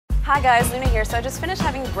Hi guys, Luna here. So I just finished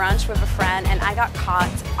having brunch with a friend and I got caught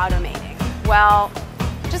automating. Well,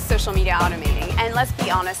 just social media automating. And let's be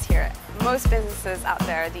honest here, most businesses out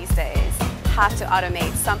there these days have to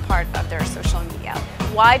automate some part of their social media.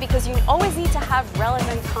 Why? Because you always need to have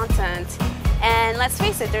relevant content. And let's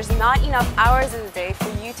face it, there's not enough hours in the day for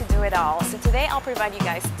you to do it all. So today I'll provide you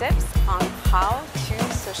guys tips on how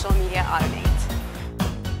to social media automate.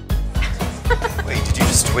 Wait, did you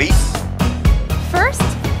just tweet? First,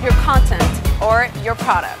 your content or your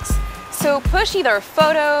products. So push either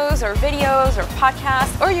photos or videos or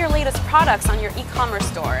podcasts or your latest products on your e-commerce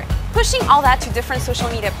store. Pushing all that to different social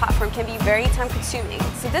media platforms can be very time consuming.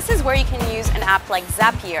 So this is where you can use an app like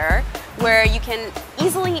Zapier, where you can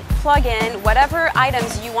easily plug in whatever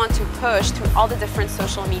items you want to push to all the different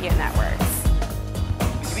social media networks.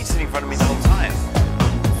 You've been sitting in front of me the whole time.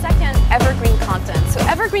 Second, evergreen content. So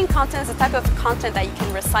evergreen content is a type of content that you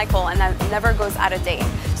can recycle and that never goes out of date.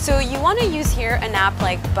 So you want to use here an app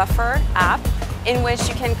like Buffer app, in which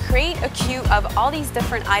you can create a queue of all these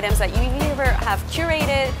different items that you either have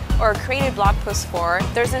curated or created blog posts for.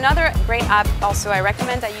 There's another great app also I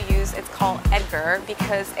recommend that you use. It's called Edgar,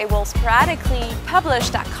 because it will sporadically publish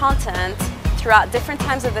that content throughout different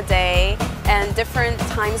times of the day and different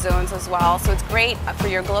time zones as well. So it's great for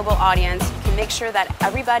your global audience. You can make sure that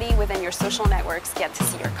everybody within your social networks get to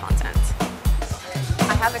see your content.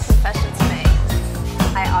 I have a confession to make.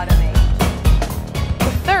 I automate.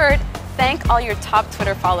 The third, thank all your top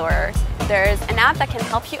Twitter followers. There's an app that can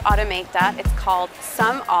help you automate that. It's called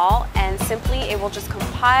Sum All, and simply it will just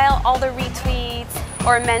compile all the retweets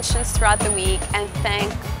or mentions throughout the week and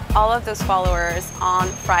thank all of those followers on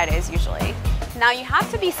Fridays usually. Now you have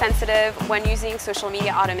to be sensitive when using social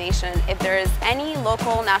media automation. If there is any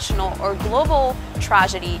local, national, or global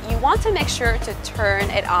tragedy, you want to make sure to turn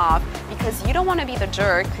it off, because you don't want to be the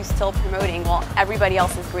jerk who's still promoting while everybody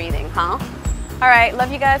else is grieving, huh? Alright,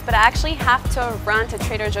 love you guys, but I actually have to run to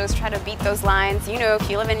Trader Joe's, try to beat those lines. You know, if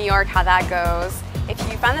you live in New York, how that goes. If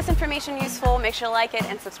you found this information useful, make sure to like it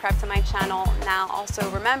and subscribe to my channel. Now also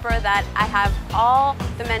remember that I have all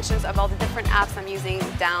the mentions of all the different apps I'm using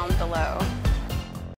down below.